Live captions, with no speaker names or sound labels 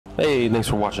Hey, thanks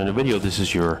for watching the video. This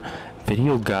is your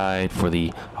video guide for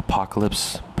the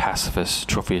Apocalypse Pacifist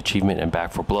Trophy Achievement and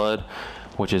Back for Blood,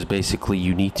 which is basically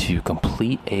you need to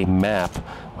complete a map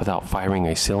without firing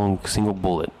a single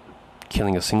bullet,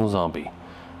 killing a single zombie.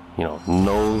 You know,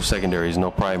 no secondaries, no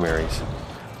primaries.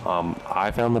 I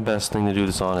found the best thing to do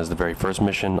this on is the very first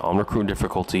mission on recruit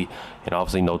difficulty, and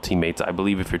obviously no teammates. I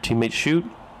believe if your teammates shoot,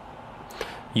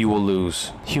 you will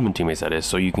lose. Human teammates, that is.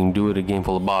 So you can do it a game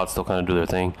full of bots, they'll kind of do their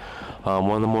thing.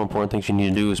 One of the more important things you need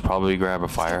to do is probably grab a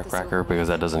firecracker, because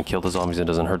that doesn't kill the zombies, it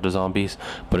doesn't hurt the zombies,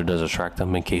 but it does attract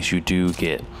them in case you do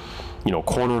get, you know,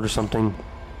 cornered or something.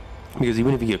 Because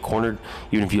even if you get cornered,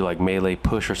 even if you like melee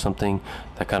push or something,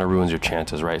 that kind of ruins your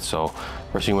chances, right? So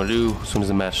first thing you want to do as soon as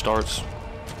the match starts,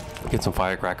 get some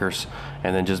firecrackers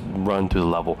and then just run through the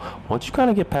level. Once you kind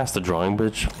of get past the drawing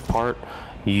bridge part,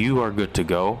 you are good to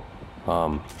go.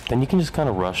 Then you can just kind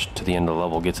of rush to the end of the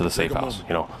level, get to the safe house.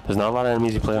 You know, there's not a lot of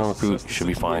enemies you play on recruit, you should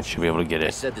be fine, should be able to get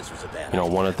it. You know,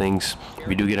 one of the things, if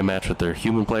you do get a match with their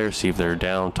human players, see if they're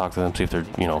down, talk to them, see if they're,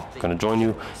 you know, going to join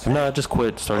you. If not, just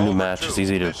quit, start a new match. It's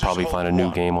easy to probably find a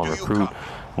new game on recruit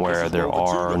where there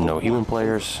are no human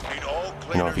players.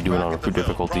 You know, if you do it on recruit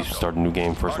difficulties, start a new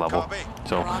game, first level.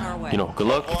 So, you know, good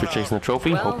luck if you're chasing the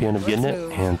trophy. Hope you end up getting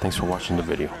it, and thanks for watching the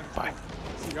video. Bye.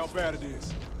 See how bad it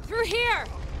is. Through here!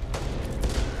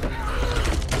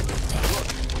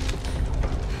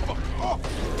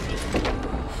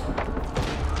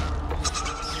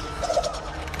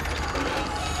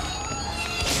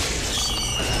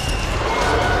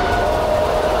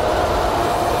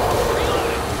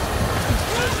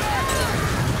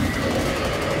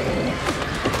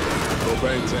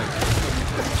 Propane tank.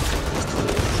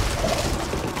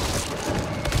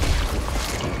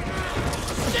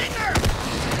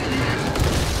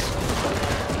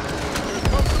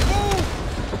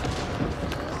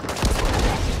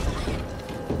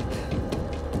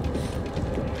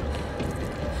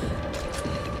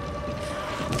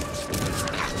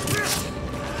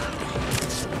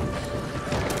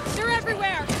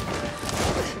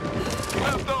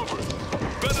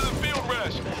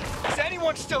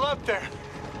 Still up there.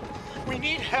 We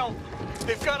need help.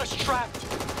 They've got us trapped.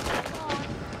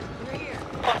 We're here.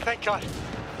 Oh, thank God.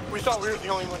 We thought we were the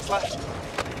only ones left.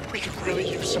 We could really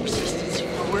use some assistance,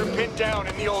 but we're pinned down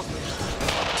in the old...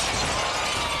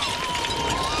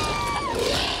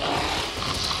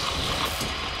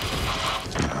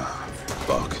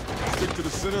 Fuck. Stick to the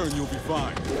center and you'll be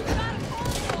fine.